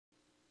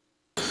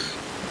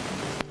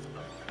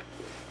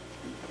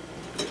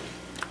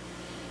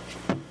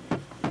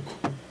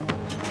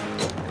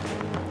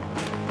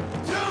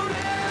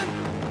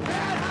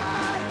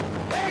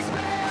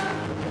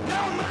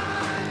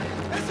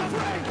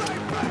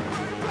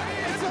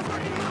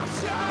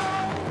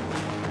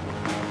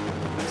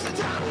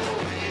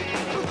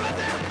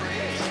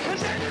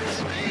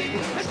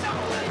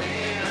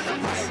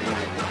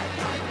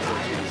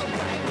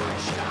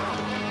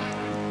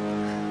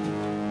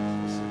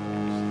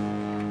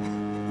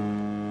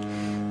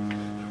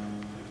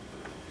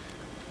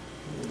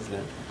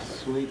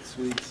Sweet,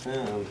 sweet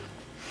sound.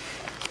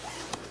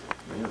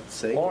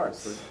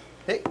 Lawrence.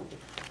 Hey.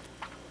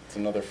 It's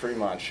another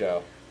Fremont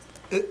show.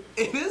 It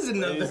is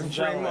another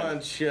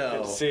Fremont show.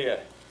 Good to see you.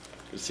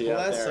 Good to see you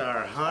Bless out there.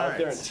 our hearts. Out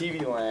there in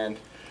TV land.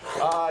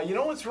 You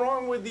know what's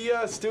wrong with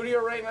the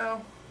studio right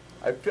now?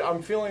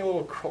 I'm feeling a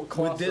little claustrophobic.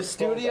 With this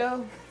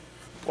studio?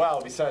 Wow,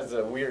 besides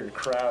the weird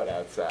crowd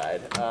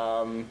outside.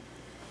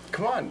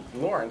 Come on,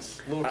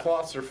 Lawrence, a little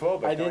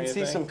claustrophobic. I did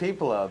see some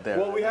people out there.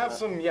 Well, we have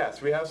some, yes,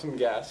 we have some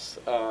guests.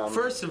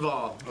 First of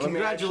all,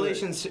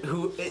 congratulations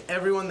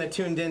everyone that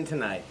tuned in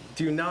tonight.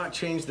 Do not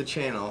change the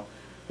channel.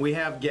 We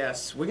have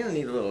guests. We're gonna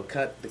need a little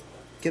cut.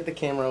 Get the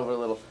camera over a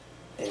little.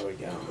 There we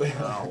go.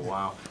 Oh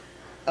wow.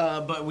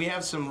 But we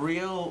have some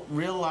real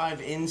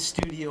live in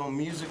studio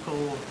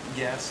musical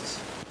guests,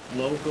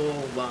 local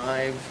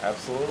live.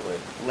 Absolutely.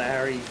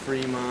 Larry,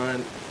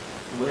 Fremont.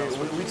 We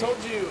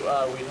told you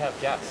we'd have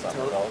guests on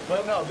the show,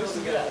 but no, this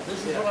is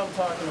what I'm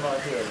talking about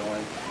here,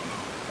 Lauren.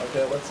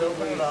 Okay, let's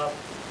open it up.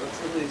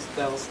 Let's at least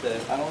stay.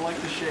 I don't like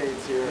the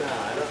shades here. No,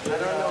 I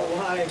don't know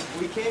why.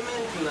 We came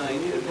in tonight. You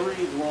need to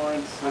breathe,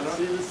 Lawrence. Let's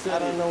see the city. I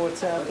don't know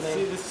what's happening. Let's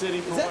see the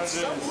city for what it is.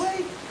 Is that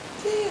Subway?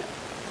 Damn.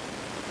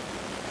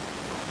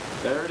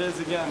 There it is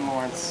again,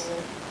 Lawrence.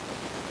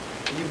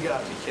 You've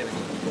got to be kidding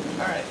me.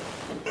 All right.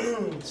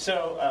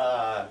 So,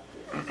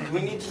 do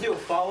we need to do a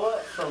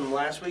follow-up from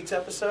last week's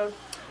episode?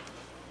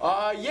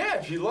 Yeah,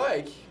 if you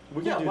like.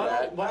 We can do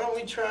that. Why don't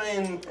we try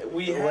and...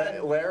 We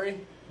had Larry?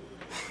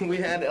 We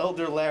had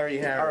Elder Larry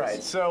Harris. All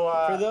right, so...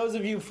 for those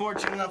of you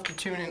fortunate enough to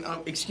tune in...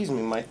 excuse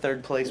me, my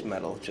third place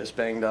medal just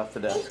banged off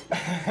the desk.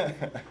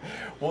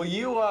 Well,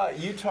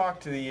 you talk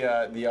to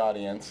the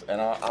audience,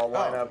 and I'll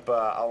line up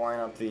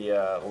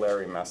the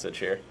Larry message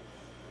here.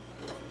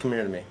 Come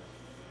here to me.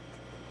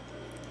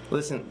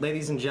 Listen,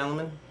 ladies and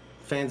gentlemen,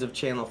 fans of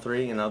Channel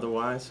 3 and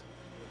otherwise,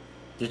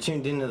 you're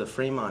tuned into the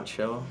Fremont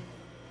Show.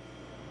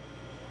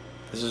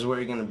 This is where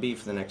you're going to be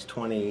for the next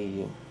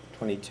 22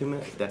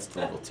 minutes. That's a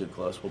little too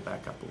close. We'll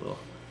back up a little.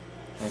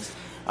 Thanks.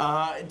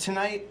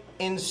 Tonight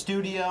in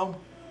studio,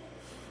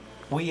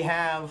 we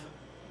have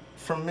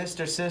from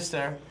Mr.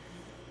 Sister,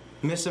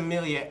 Miss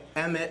Amelia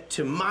Emmett,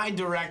 to my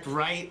direct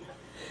right,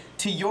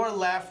 to your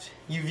left,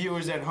 you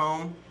viewers at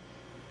home.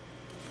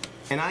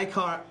 And I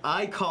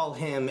call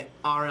him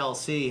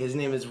RLC. His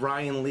name is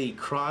Ryan Lee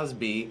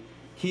Crosby.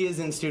 He is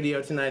in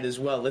studio tonight as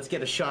well. Let's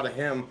get a shot of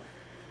him.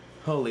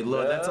 Holy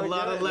Lord, that's a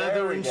lot of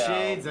leather and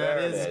shades.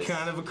 That is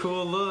kind of a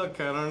cool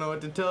look. I don't know what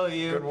to tell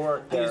you. Good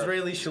work there. The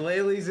Israeli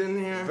shillelaghs in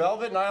here.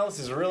 Velvet Nihilist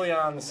is really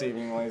on this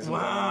evening, ladies and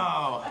gentlemen.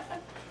 Wow.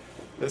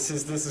 This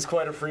is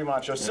quite a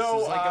Fremont show. This is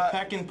like a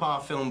Peck and Paw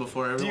film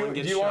before everyone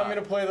gets shot. Do you want me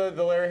to play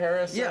the Larry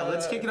Harris? Yeah,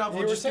 let's kick it off.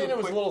 You were saying it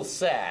was a little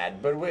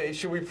sad, but wait,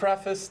 should we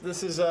preface?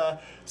 This is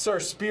our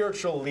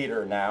spiritual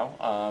leader now,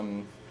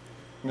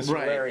 Mr.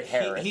 Larry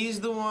Harris.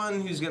 He's the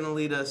one who's going to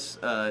lead us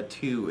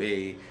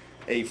to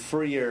a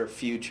freer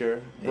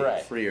future, a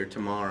freer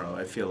tomorrow,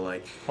 I feel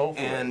like.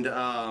 Hopefully.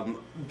 And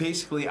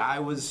basically, I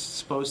was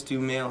supposed to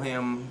mail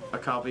him a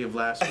copy of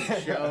last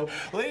week's show.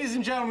 Ladies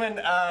and gentlemen,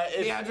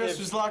 the address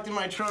was locked in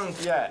my trunk.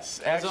 Yes,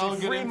 actually,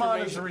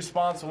 Fremont is the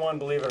responsible one,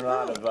 believe it or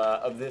not,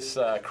 of this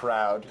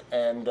crowd.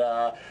 And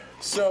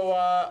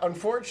so,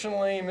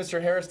 unfortunately,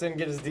 Mr. Harris didn't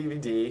get his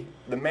DVD.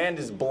 The man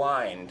is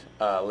blind,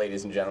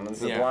 ladies and gentlemen.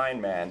 This is a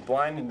blind man,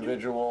 blind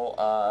individual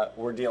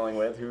we're dealing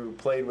with, who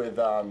played with...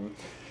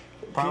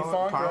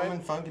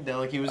 Parliament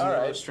Funkadelic. He was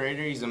an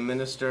illustrator. He's a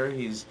minister.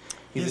 He's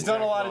done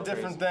a lot of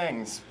different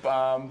things,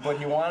 but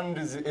he wanted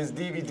his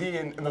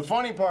DVD. And the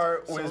funny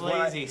part was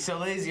so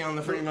lazy on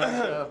the Fremont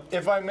show.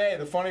 If I may,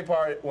 the funny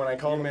part when I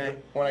called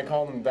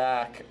him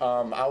back,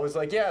 I was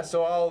like, yeah,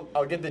 so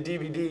I'll get the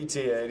DVD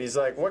to you. And he's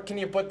like, what can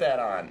you put that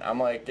on?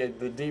 I'm like, the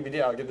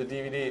DVD. I'll get the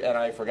DVD. And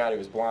I forgot he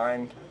was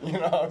blind. You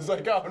know, I was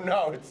like, oh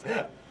no,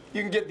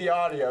 you can get the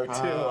audio too.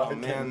 Oh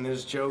man,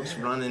 there's jokes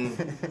running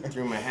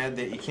through my head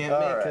that you can't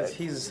make because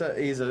he's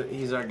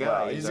our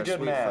guy. Well, he's our a good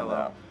sweet man, fellow.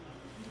 though.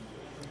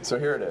 So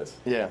here it is.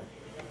 Yeah.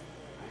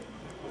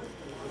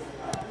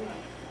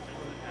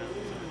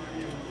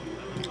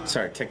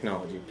 Sorry,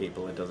 technology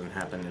people. It doesn't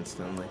happen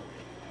instantly.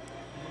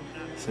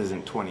 This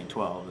isn't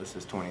 2012. This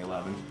is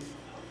 2011.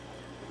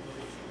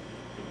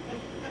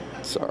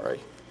 Sorry.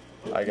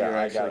 You're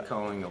actually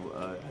calling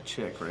a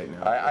chick right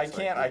now.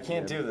 I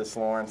can't do this,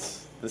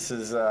 Lawrence. This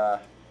is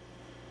let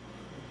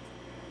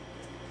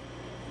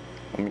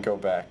me go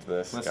back to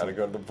this. Listen. Gotta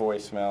go to the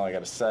voicemail. I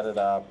gotta set it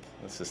up.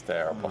 This is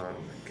terrible. Oh my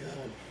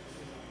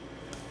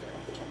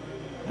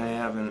God. I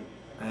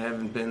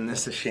haven't been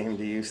this ashamed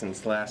of you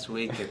since last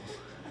week.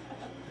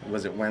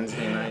 Was it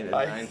Wednesday night at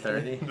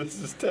 9:30? This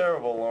is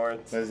terrible,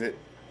 Lawrence. Was it?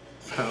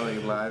 Probably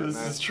live. This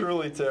is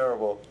truly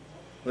terrible.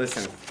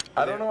 Listen.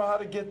 I don't know how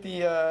to get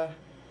the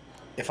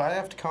If I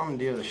have to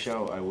commandeer the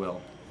show, I will.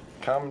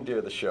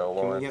 Commandeer the show,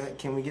 Lawrence.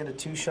 Can we get a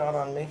two-shot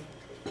on me?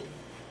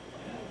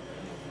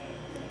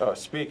 Oh,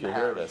 speaker,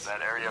 here it is.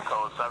 That area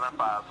code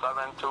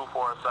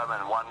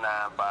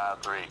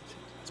 757-247-1953.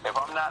 If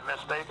I'm not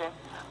mistaken,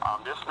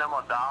 this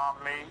number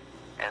dialed me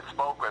and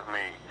spoke with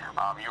me.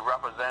 You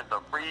represent the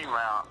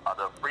Freemont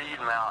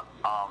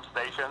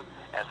station,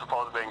 and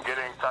supposed to be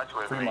getting in touch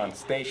with Fremont me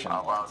Station.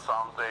 about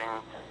something,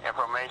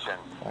 information.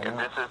 If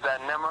this is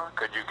that number,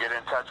 could you get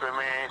in touch with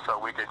me so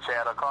we can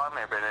chat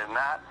accordingly? If it is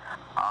not,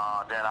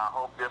 then I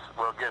hope this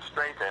will get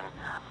straightened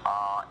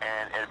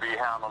and it'll be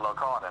handled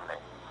accordingly.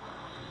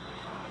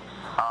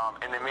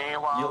 In the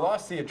meanwhile, You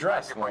lost the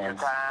address, thank you for your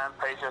Lawrence. time,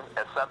 patience,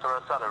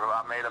 etc., etc. If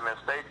I made a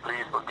mistake,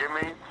 please forgive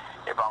me.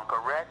 If I'm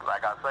correct,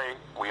 like I say,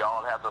 we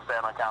all have to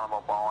stand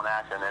accountable for own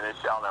action, and it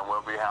shall and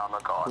will be handled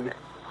accordingly.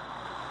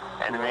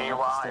 In the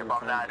meanwhile, if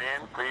I'm not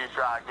in, please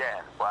try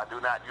again. For I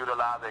do not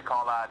utilize a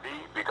call ID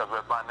because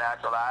with my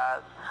natural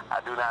eyes, I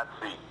do not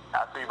see.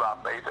 I see by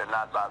faith and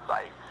not by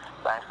sight.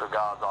 Thanks to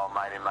God's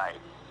almighty might.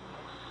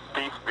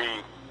 Peace be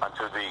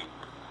unto thee.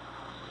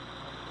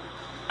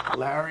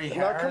 Larry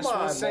Now, Harris come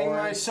on, will sing my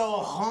Lawrence.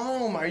 soul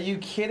home. Are you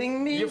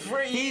kidding me? You're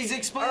free. He's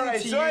explaining All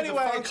right, to so you anyway,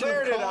 the I function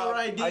cleared of it caller up.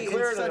 ID. I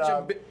cleared It's it such a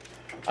up.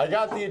 I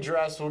got the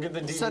address. We'll get the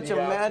DVD such a out to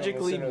them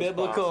magically as soon as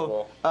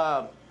biblical.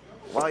 possible.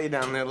 While you're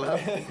down there, Lil.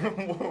 Just Why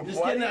kidding,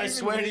 do you I even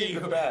swear to leave you,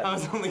 the bed? I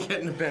was only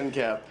getting a pen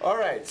cap. All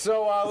right,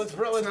 so let's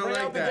bring not out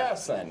like the that.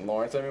 guests then,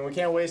 Lawrence. I mean, we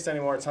can't waste any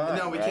more time.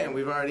 No, we right? can't.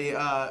 We've already.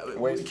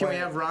 Can we plenty.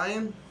 have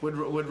Ryan?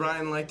 Would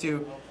Ryan like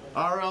to?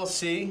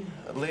 RLC,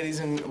 ladies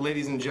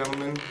and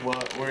gentlemen.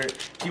 Well,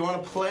 do you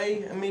want to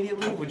play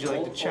immediately? Would you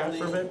like to chat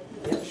for a bit?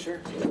 Yeah, sure.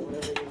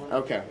 Whatever you want.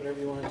 Okay. Whatever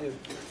you want to do.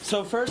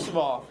 So first of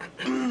all,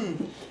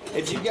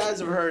 if you guys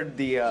have heard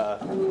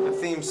the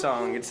theme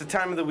song, it's the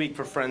time of the week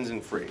for Friends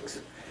and Freaks.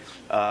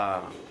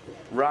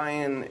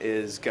 Ryan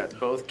is got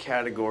both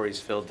categories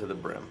filled to the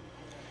brim.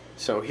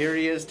 So here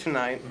he is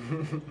tonight.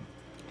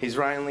 He's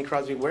Ryan Lee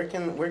Crosby. Where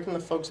can the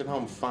folks at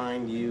home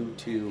find you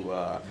to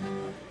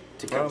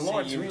come see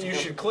Lawrence, you? you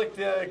should click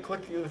the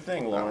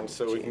thing, Lawrence,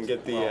 so we can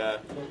get the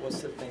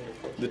What's the thing to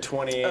click? the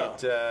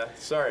 28.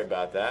 Sorry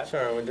about that.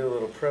 Sorry, we'll do a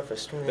little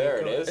preface. There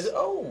it is.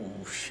 Oh,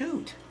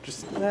 shoot.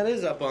 That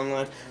is up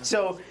online.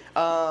 So,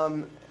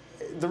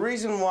 the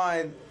reason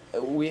why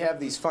we have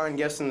these fine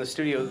guests in the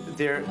studio,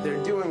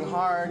 they're doing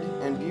hard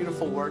and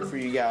beautiful work for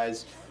you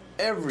guys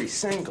every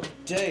single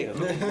day of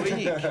the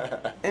week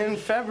in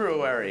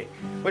February,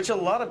 which a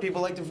lot of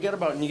people like to forget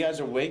about. And you guys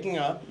are waking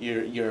up,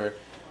 you're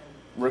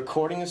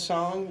recording a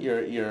song,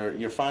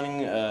 you're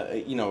finding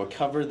a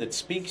cover that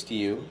speaks to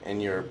you, and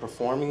you're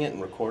performing it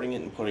and recording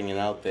it and putting it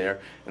out there.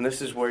 And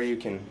this is where you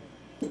can,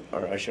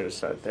 or I should have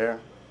started there,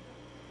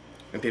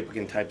 and people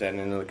can type that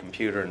into the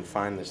computer and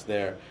find this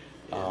there.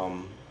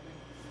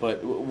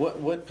 But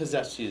what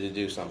possessed you to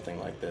do something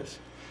like this?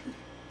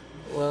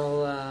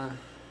 Well,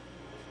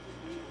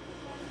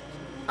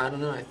 I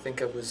don't know. I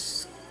think I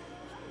was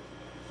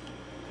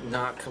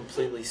not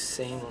completely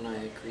sane when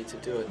I agreed to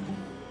do it.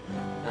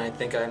 And I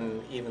think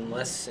I'm even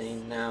less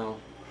sane now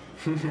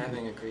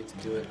having agreed to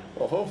do it.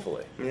 Well,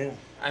 hopefully. Yeah.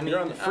 I mean, You're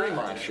on the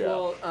Fremont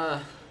show.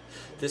 Well,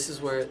 this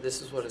is what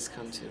it's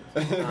come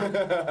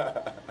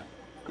to.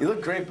 You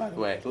look great, by the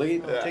way. Look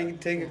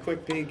at, take a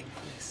quick peek.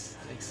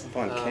 Thanks. Up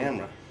on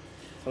camera.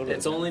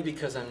 It's only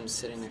because I'm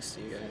sitting next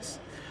to you guys.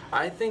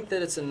 I think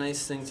that it's a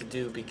nice thing to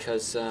do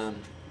because, in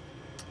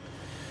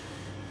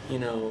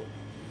the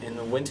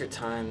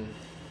wintertime,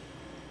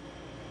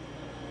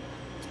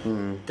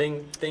 you're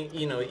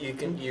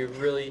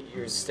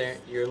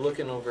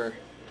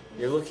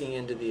looking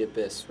into the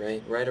abyss,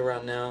 right? Right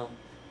around now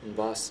in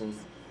Boston,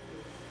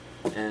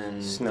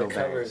 and the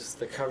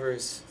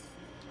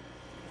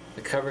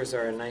covers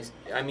are a nice.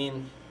 I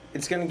mean,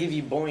 it's going to give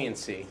you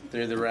buoyancy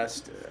through the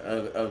rest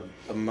of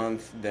a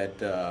month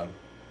that.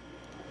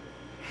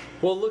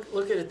 Well,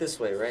 look at it this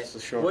way, right?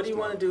 What do you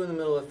want to do? do in the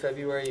middle of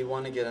February? You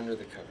want to get under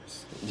the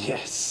covers.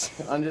 Yes,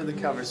 under the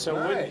covers. So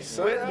Nice,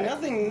 with alright.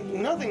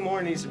 nothing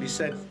more needs to be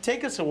said.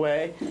 Take us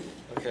away.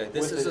 Okay, with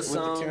this is the- a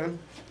song. With the tune.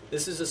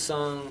 This is a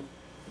song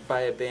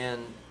by a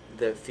band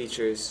that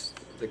features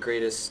the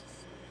greatest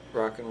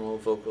rock and roll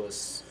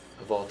vocalists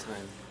of all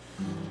time.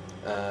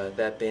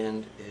 That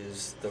band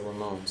is the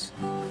Ramones.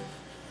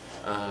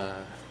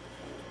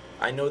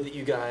 I know that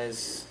you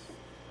guys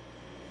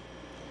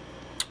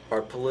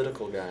are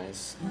political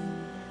guys.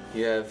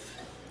 You've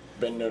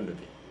Been known to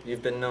be.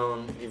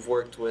 you've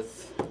worked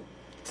with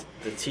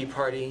the Tea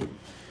Party.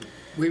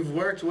 We've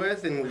worked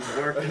with and we've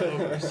worked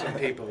over some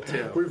people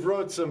too. We've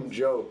wrote some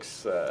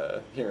jokes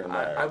here and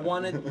there. I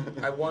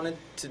wanted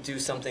to do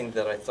something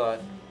that I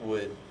thought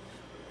would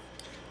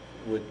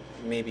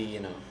maybe,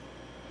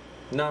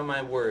 not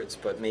my words,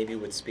 but maybe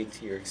would speak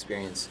to your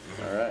experience.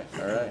 All right.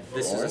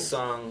 This is a Lawrence?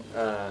 song,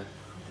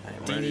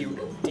 Dee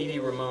Dee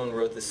Ramone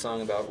wrote this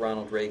song about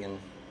Ronald Reagan,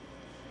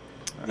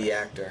 the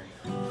actor.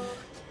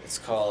 It's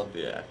called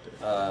The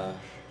actor.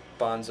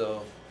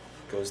 Bonzo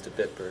Goes to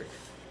Bitburg.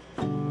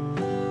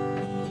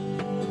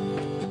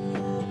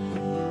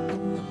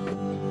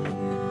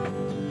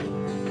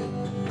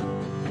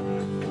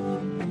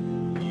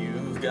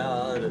 You've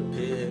gotta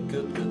pick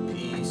up the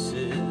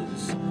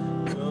pieces.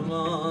 Come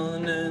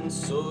on and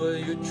sort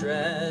your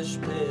trash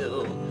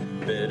pail.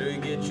 Better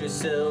get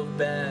yourself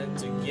back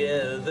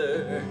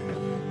together.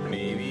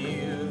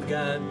 Maybe you've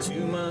got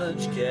too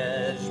much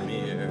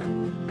cashmere.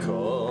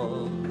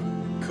 Call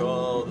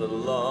the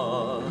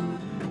law.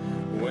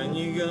 When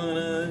you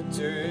gonna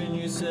turn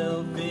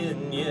yourself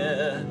in?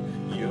 Yeah,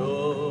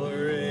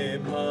 you're a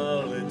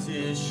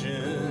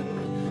politician.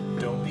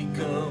 Don't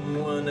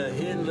become one of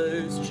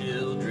Hitler's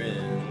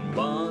children.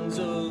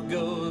 Bonzo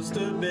goes to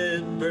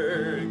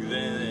Bitburg,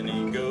 then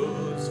he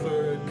goes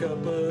for a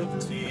cup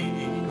of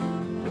tea.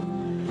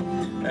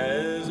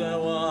 As I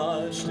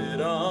watched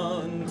it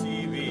on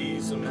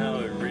TV, somehow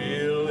it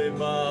really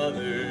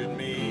bothered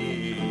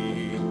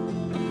me.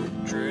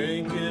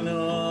 Drinking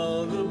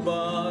all the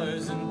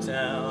bars in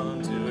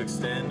town to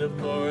extend a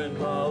foreign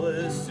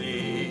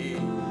policy.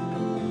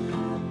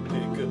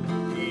 Pick up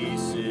the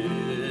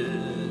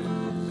pieces.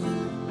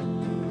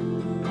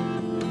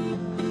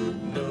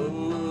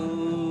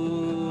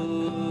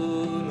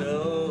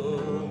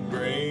 No,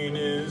 brain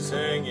is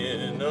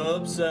hanging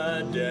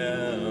upside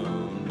down.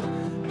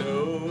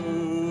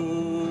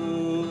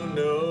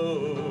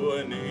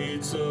 I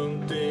need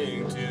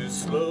something to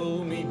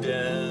slow me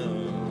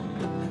down.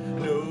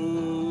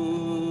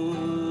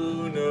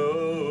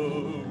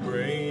 No,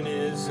 brain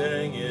is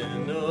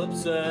hanging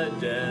upside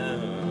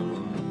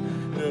down.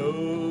 No,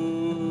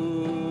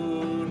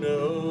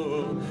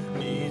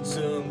 need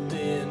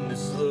something to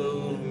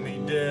slow me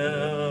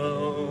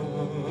down.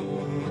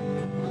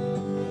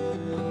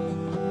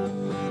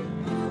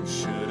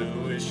 Shoulda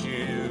wish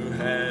you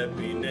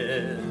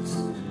happiness.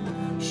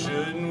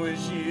 Shouldn't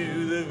wish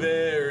you the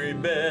very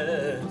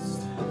best.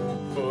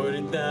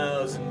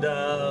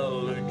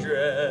 $40,000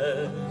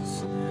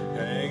 dress,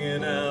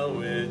 hanging out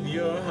with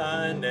your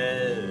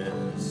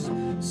highness.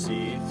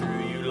 See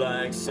through you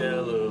like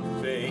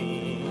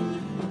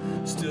cellophane.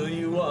 Still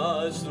you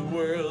watch the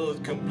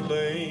world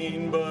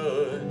complain,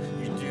 but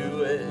you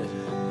do it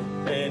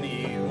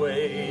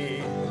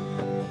anyway.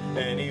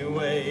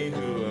 Anyway,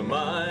 who am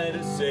I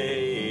to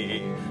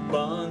say?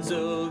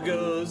 Bonzo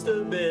goes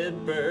to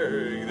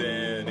Bitburg,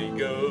 then he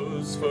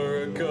goes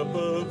for a cup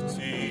of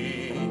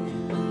tea.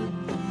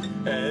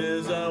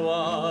 As I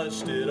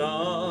watched it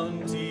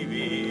on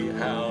TV,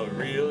 how it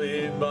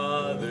really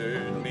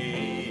bothered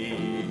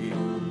me.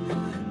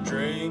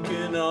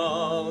 Drinking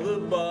all the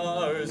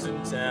bars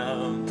in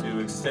town to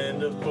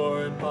extend a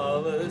foreign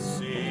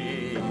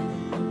policy.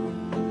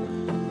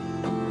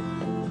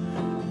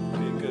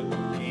 Pick up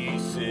the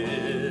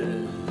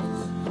pieces.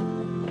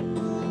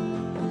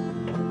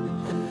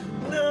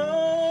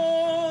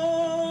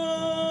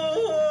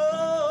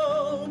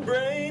 No,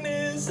 brain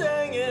is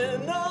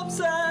hanging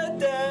upside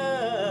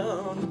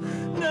down.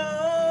 No,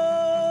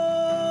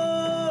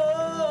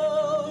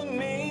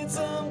 need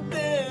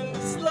something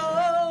to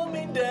slow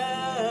me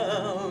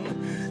down.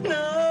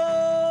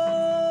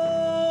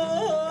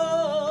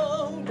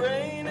 No,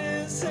 brain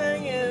is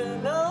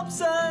hanging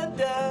upside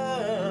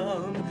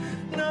down.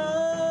 No,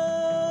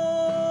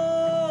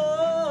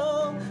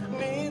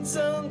 need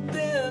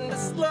something to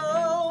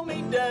slow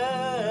me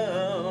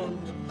down.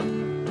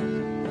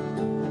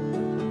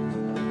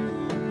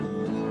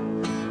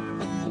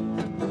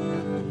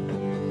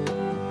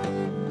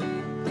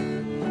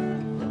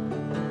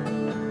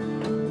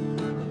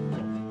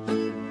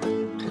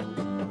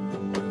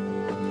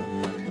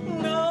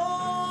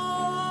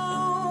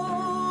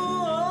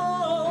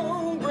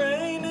 No,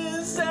 brain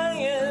is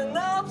hanging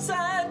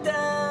upside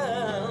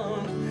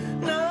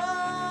down. No,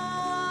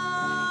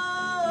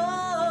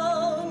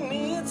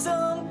 need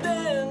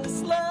something to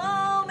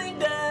slow me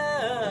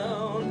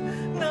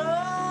down. No,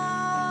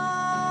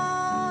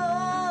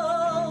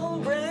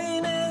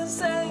 brain is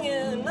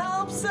hanging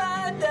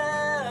upside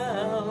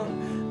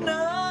down. No,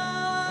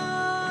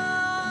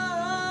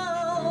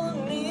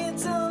 need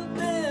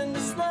something to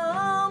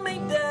slow me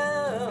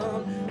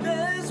down.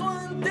 There's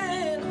one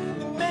thing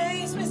that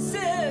makes me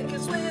sick,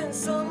 is when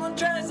someone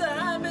tries to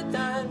hide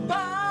behind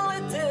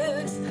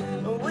politics.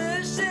 I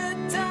wish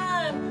that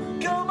time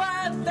go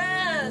by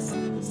fast.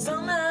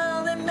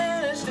 Somehow they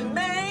managed to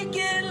make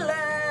it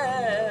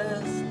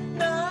last.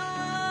 No,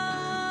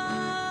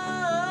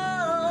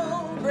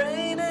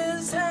 brain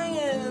is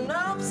hanging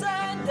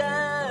upside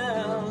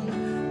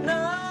down.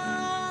 No,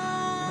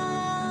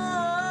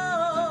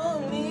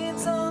 need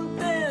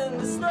something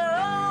to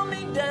slow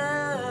me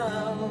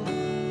down.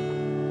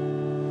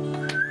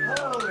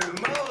 Holy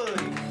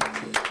moly!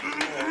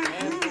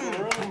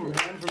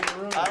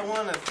 I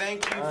want to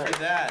thank you for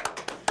that,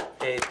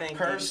 Hey, thank you.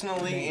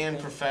 personally and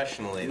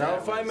professionally. Now,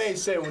 That if I was- may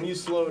say, when you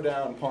slow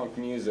down punk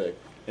music,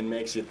 it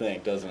makes you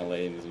think, doesn't it,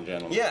 ladies and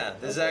gentlemen? Yeah,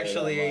 there's Okay,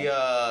 actually,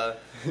 I'm,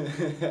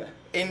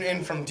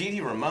 and from Dee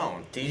Dee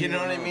Ramone. You know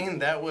what I mean?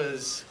 That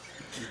was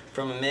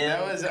From a man.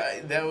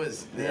 that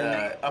was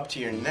up to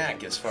your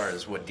neck as far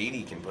as what Dee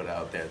Dee can put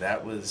out there.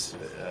 That was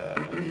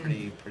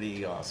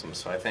pretty awesome.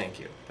 So I thank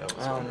you. That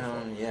was Oh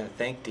wonderful. no, yeah.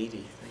 Thank Dee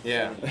Dee.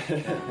 Yeah.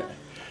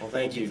 Well,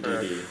 thank you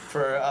Dee Dee.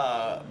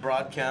 for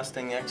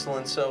broadcasting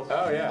excellence. So,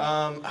 Oh, yeah.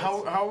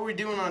 how are we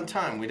doing on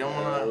time? We don't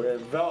want to. We're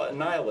Velvet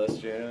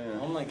Nihilist, yeah.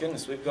 Oh my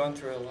goodness, we've gone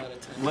through a lot of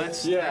time.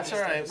 Yeah. That's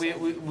all right.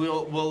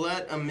 We'll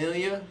let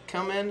Amelia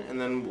come in, and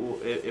then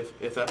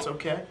if that's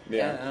okay.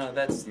 Yeah, no,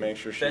 that's Make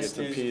sure she gets best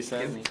a news piece you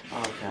can in. give me.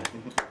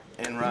 Okay.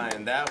 And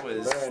Ryan, that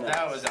was Very nice.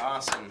 that was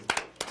awesome.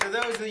 For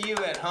those of you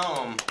at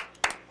home,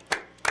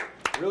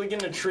 Really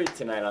getting a treat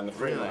tonight on the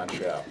Fremont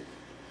Show.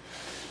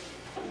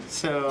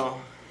 so.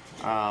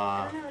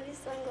 I don't have any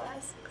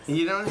sunglasses.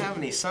 You don't have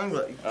any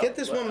sunglasses. Get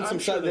this woman I'm some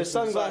sure there's there's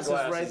some sunglasses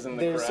sunglasses right in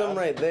the there's some crowd.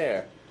 right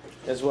there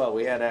as well.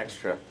 We had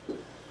extra.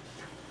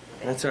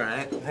 That's all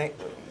right. Hey,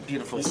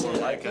 beautiful I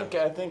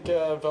Seneca. think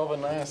Velvet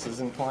Nihilist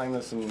is implying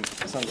this in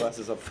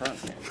sunglasses up front.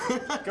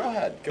 Go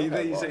ahead. Go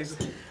ahead. Boss.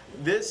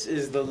 This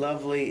is the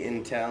lovely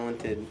and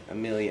talented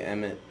Amelia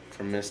Emmett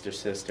from Mr.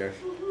 Sister.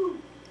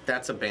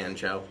 That's a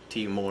banjo to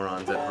you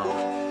morons at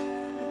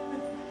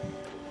home.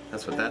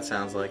 That's what that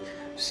sounds like.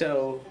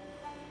 So,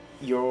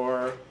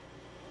 you're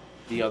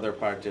the other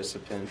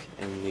participant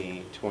in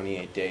the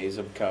 28 days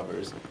of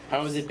covers.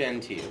 How has it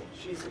been to you?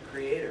 She's the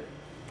creator.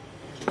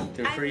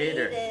 The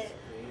creator. I made it.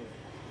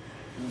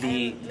 The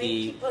I made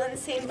people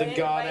insane the by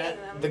goddess,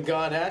 inviting them. the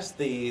goddess,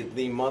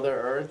 the Mother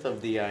Earth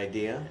of the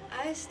idea.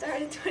 I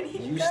started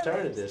 28 You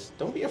started this.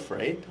 Don't be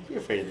afraid. Don't be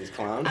afraid of these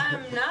clowns.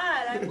 I'm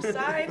not. I'm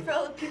sorry for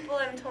all the people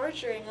I'm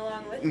torturing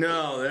along with me.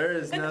 No, there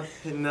is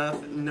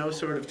no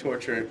sort of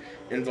torture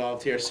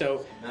involved here.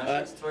 So,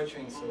 Now she's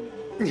torturing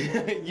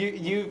somebody.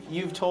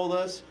 you've told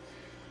us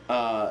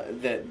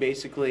that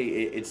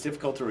basically it's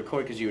difficult to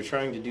record because you were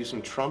trying to do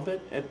some trumpet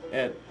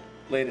at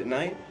late at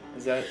night.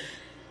 Is that?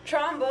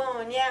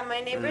 Trombone, yeah,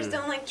 my neighbors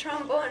don't like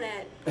trombone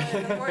at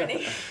 1 in the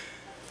morning.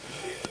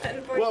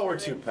 Unfortunately. Well, we're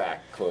too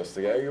packed close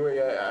together.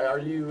 Are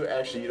you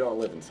actually? You don't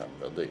live in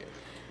Somerville, do you?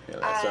 Yeah,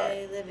 that's all I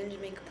right. live in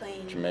Jamaica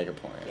Plain. Jamaica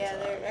Plain. Yeah,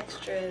 they're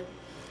extra.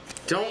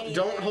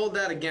 Don't hold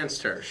that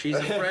against her. She's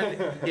a friend.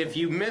 If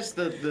you missed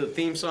the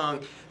theme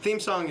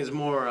song is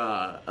more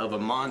of a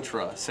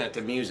mantra set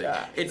to music.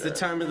 Yeah, It's the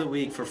time of the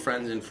week for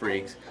friends and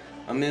freaks.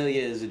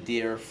 Amelia is a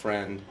dear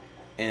friend,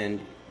 and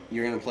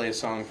you're gonna play a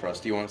song for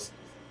us. Do you want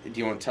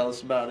to tell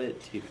us about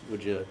it?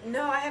 Would you?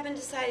 No, I haven't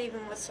decided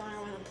even what song I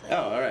want to play.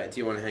 Oh, all right. Do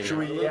you want to hang Should out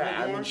we? a little Yeah. bit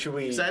I more? mean, should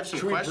we? 'Cause I have some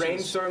should we questions.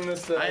 brainstorm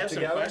this I have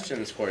together? some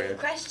questions for you.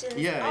 Questions?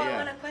 Yeah, oh, yeah. I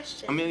want a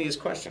question. Amelia's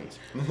questions.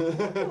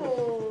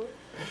 Ooh.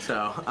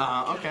 So,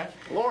 okay.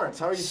 Lawrence,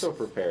 how are you so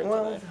prepared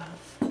tonight?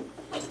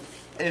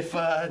 If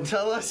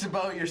tell us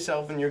about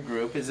yourself and your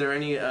group. Is there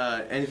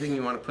anything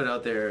you want to put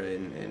out there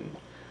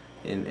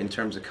in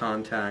terms of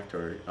contact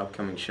or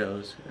upcoming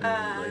shows?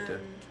 Anything you'd like to?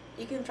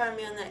 You can find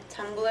me on that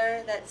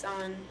Tumblr that's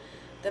on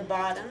the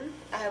bottom.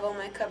 I have all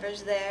my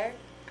covers there.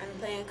 I'm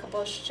playing a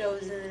couple of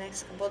shows in the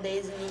next couple of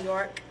days in New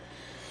York.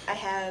 I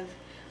have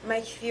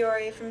Mike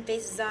Fiore from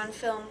Faces on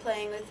Film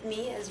playing with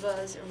me, as well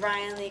as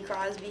Ryan Lee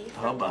Crosby.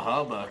 Hubba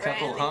hubba,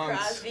 couple Ryan Lee hunks.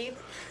 Crosby.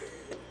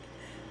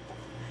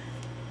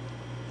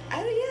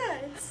 Yeah,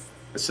 it's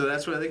So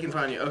that's where they can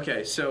find you.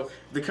 Okay, so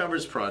the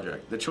covers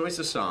project, the choice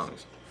of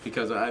songs,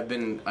 because I've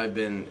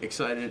been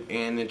excited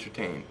and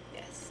entertained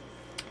yes.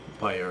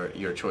 by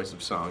your choice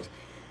of songs.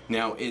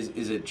 Now,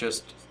 is it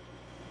just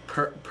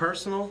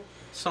personal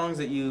songs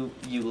that you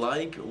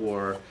like,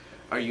 or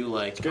are you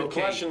like, Good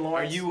okay, question, are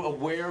Lawrence. you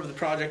aware of the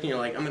project and you're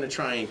like, I'm going to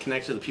try and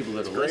connect to the people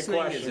that are great listening?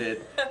 question. Is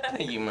it?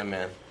 Thank you, my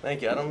man.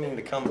 Thank you. I don't mean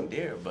to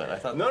commandeer, but I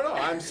thought. No,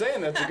 I'm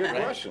saying that's a good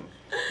Right. question.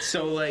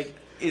 So, like,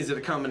 is it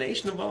a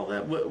combination of all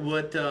that?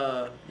 What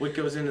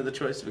goes into the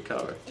choice of a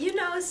cover? You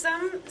know,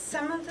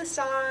 some of the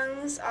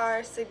songs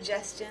are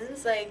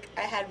suggestions. Like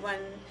I had one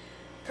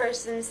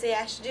person say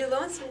I should do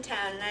Lonesome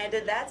Town, and I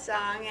did that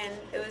song, and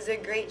it was a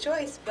great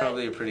choice. But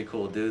Probably a pretty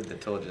cool dude that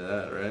told you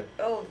that, right?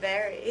 oh,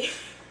 very.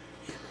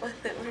 One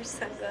that wears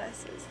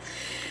sunglasses.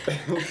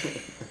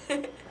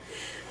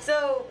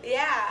 So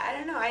yeah, I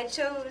don't know. I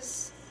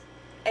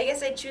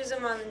guess I choose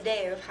them on the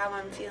day of how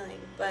I'm feeling.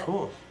 But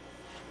Cool.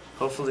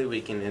 Hopefully we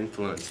can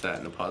influence that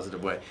in a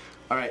positive way.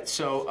 All right,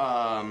 so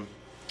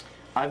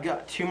I've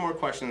got 2 more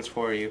questions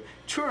for you.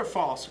 True or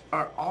false,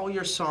 are all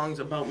your songs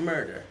about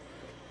murder?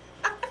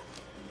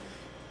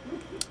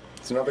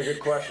 It's another good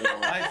question.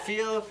 Lawrence. I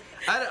feel...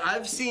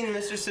 I've seen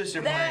Mr.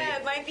 Sister play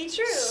that might be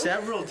true.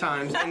 several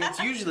times, and it's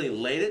usually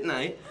late at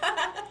night,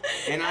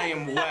 and I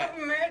am wet.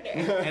 Murder.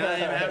 And I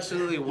am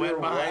absolutely wet You're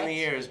behind wet? the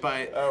ears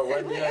by... Oh,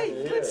 what? Hey,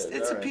 it's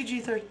a All right.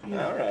 PG-13. You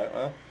know. All right.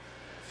 Well,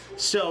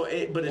 So,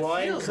 but it well,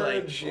 I feels like...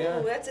 encourage. Yeah.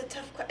 Ooh, that's a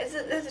tough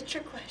question. That's a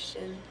trick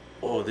question.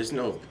 Oh, there's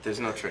no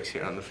tricks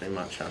here on the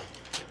Fremont Show. All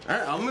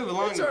right, I'll move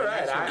along. It's to all the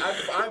right.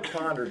 next one. I've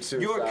pondered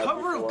suicide Your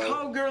cover of before.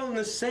 Cowgirl in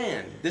the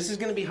Sand. This is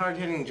going to be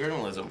hard-hitting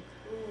journalism.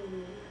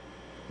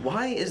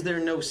 Why is there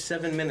no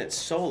 7-minute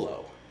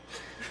solo?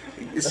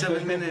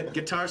 7-minute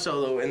guitar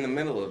solo in the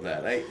middle of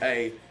that.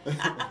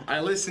 I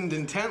listened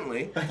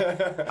intently.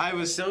 I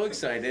was so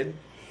excited.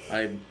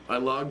 I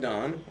logged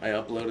on. I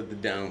uploaded the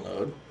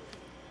download.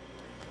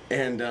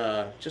 And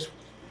just...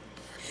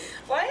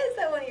 Why is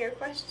that one of your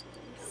questions?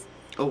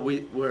 Oh,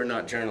 we're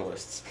not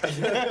journalists. That's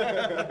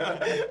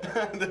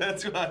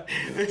why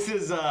this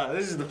is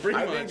the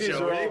Fremont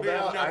Show. We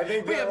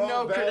have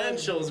no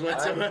credentials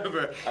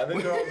whatsoever. I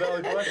think they're all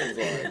valid questions,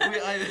 Lauren.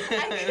 I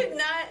could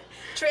not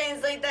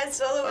translate that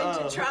solo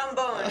into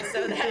trombone,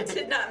 so that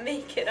did not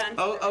make it on.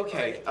 Oh,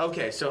 okay,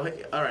 okay. So,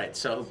 all right.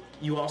 So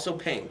you also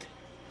paint,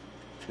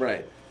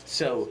 right?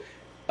 So,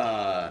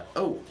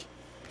 oh,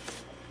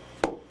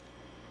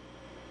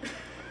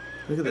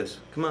 look at this.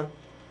 Come on.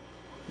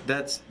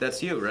 That's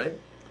you, right?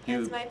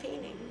 That's my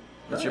painting.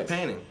 That's your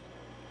painting.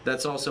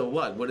 That's also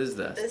what? What is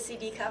that? The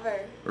CD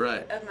cover.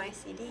 Right. Of my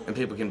CD. And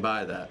people can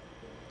buy that.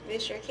 They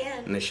sure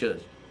can. And they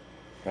should.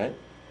 Right?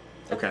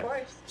 Okay. Of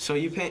course. So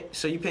you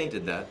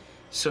painted that.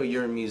 So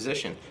you're a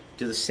musician.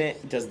 Does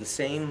the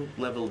same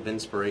level of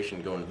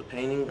inspiration go into the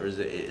painting, or is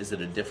it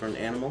a different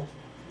animal?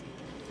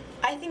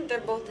 I think they're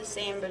both the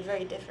same, but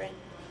very different.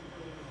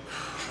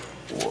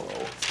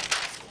 Whoa.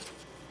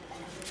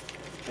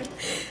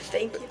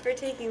 Thank you for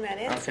taking that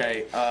answer.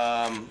 Okay.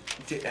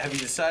 Have you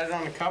decided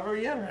on the cover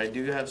yet? Or I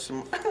do have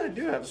some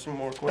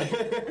more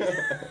questions.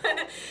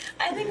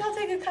 I think I'll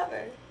take a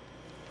cover.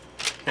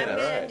 I'm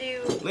gonna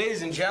do.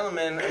 Ladies and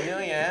gentlemen,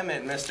 Amelia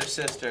Emmett, Mr.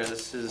 Sister.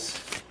 This is.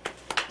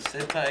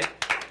 Sit tight.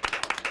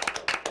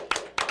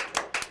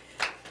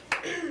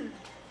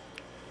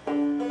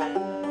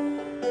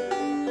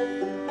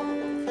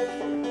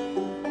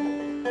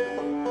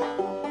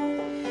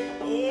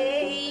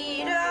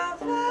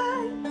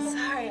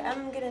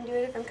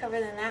 Cover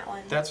than that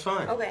one. That's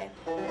fine. Okay.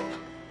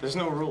 There's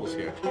no rules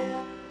here.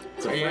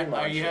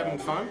 Are you having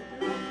fun?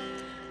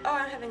 Oh,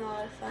 I'm having a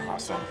lot of fun.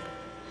 Awesome.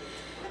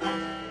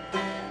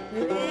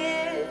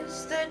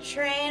 Miss the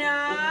train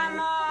I'm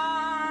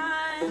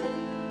on.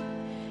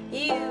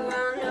 You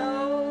will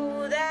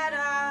know that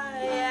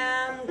I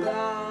am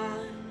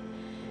gone.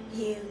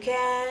 You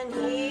can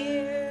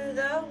hear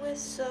the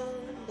whistle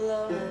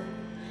blow.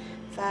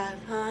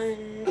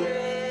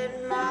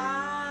 500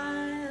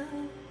 miles.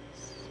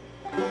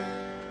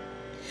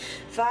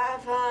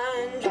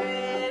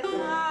 500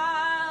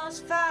 miles,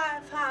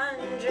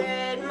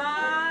 500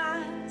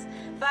 miles,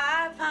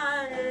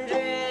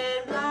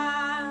 500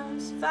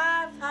 miles,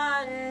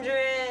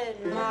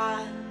 500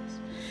 miles.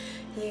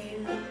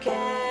 You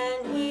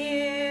can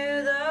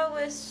hear the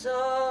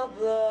whistle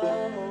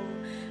blow.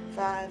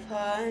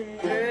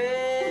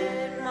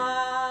 500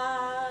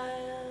 miles.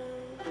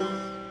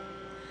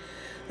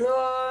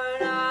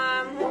 Lord,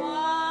 I'm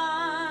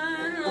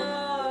one,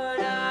 Lord,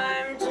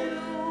 I'm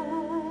two.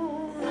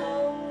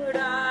 Lord,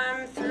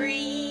 I'm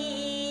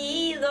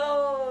three,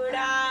 Lord,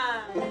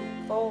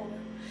 I'm four,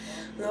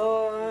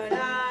 Lord,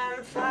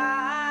 I'm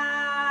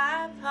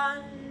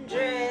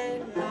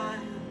 500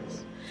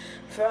 miles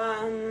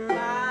from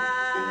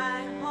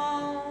my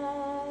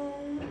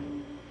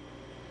home.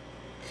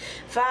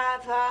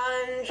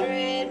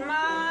 500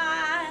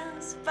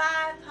 miles,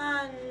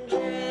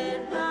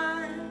 500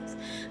 miles,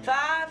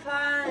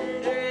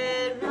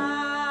 500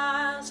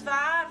 miles,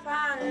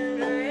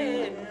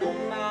 500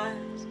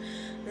 miles.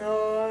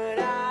 Lord,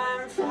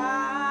 I'm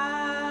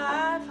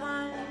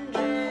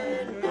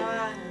 500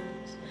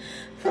 miles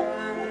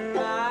from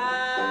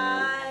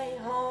my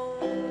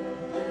home.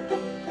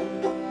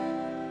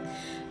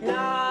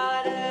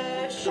 Not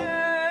a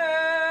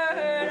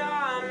shirt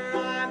on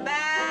my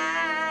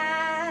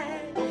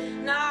back,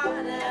 not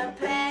a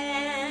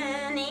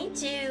penny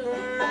to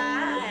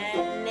my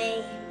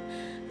name.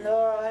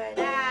 Lord,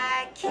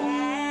 I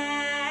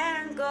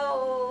can't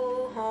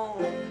go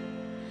home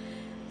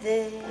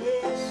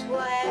this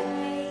way.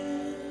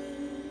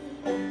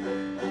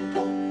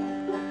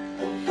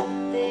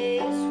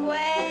 This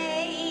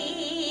way,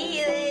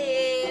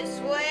 this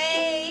way,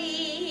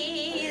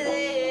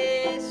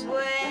 this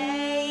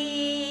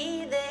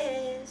way,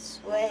 this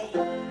way.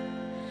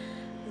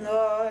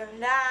 Lord,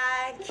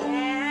 I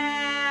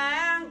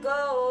can't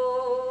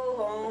go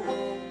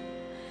home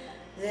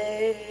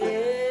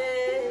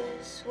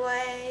this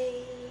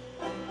way.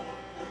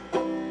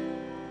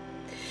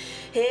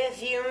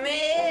 If you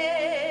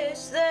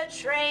miss the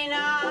train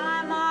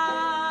I'm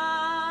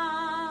on,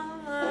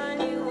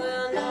 you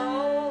will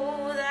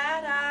know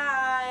that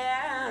I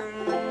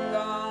am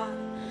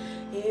gone.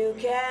 You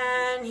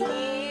can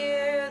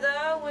hear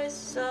the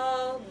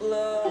whistle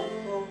blow.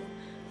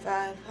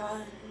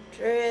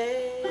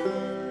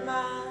 500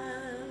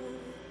 miles.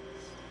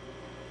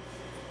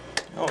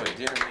 Oh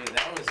dear me,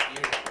 that was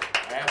beautiful.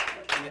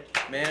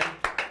 Man.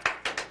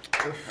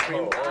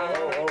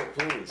 Oh,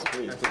 please.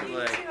 You two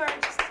are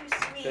just too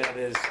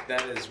sweet.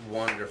 That is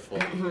wonderful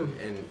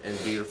and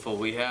beautiful.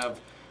 We have.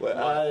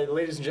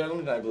 Ladies and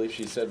gentlemen, I believe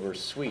she said we're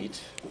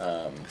sweet.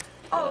 Oh,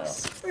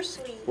 super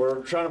sweet.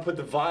 We're trying to put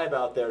the vibe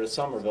out there to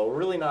Somerville. We're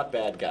really not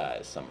bad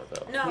guys,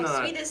 Somerville. No,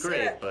 Not sweet as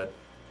great, syrup. but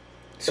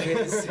sweet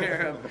as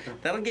syrup.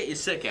 That'll get you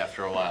sick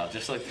after a while,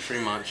 just like the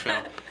Fremont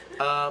Show.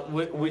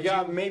 We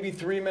got maybe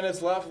 3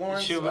 minutes left,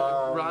 Lawrence.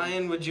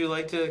 Ryan, would you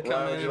like to come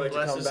Ryan, would in you like and to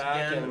bless come us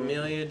back again? and-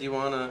 Amelia, do you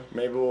want to?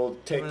 Maybe we'll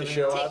take the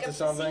show Take out up to the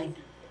something.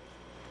 seat.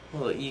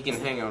 Well, you can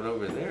hang out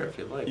over there if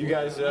you like. You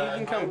guys, you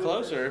can come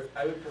closer.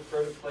 I would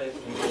prefer to play it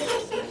in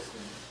the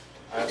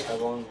I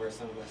won't wear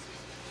sunglasses.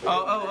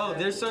 Oh,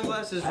 there's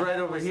sunglasses right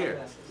over here.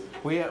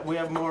 We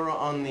have more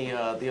on the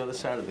other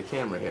side of the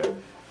camera here.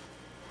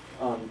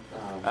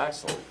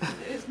 Excellent.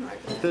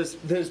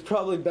 There's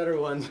probably better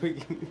ones we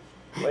can.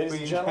 Ladies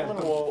and gentlemen,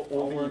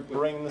 we'll be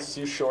bringing this to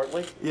you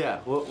shortly. Yeah,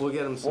 we'll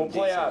get them some. We'll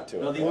play out to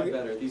it. No, these are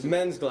better. These are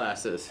Men's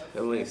glasses,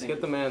 at least. Get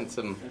the man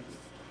some.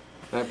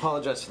 And I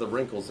apologize for the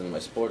wrinkles in my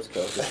sports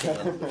coat.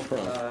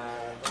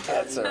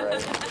 That's all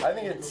right. I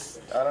think it's.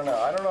 I don't know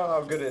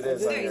how good it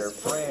is on your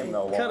frame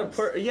though. Kind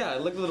of. Yeah,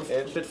 it looked a little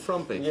bit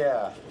frumpy.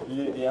 Yeah.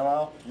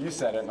 Well, you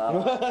said it, not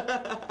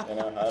I. I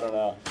don't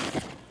know.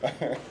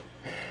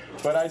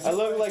 But I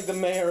look like the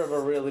mayor of a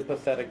really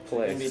pathetic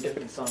place. Maybe a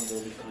different song,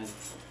 they'll be fine.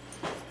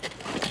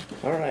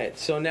 All right,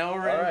 so now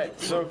we're in. All right,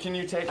 so can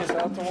you take us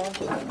out to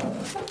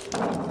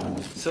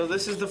one? So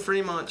this is the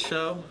Fremont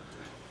Show.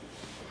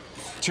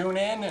 Tune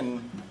in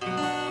and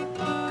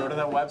go to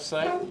that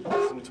website.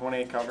 Listen to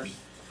 28 covers.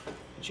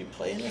 Did you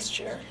play in this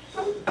chair?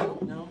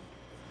 No?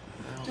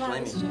 Do you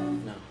want this chair?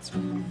 No, it's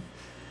fine.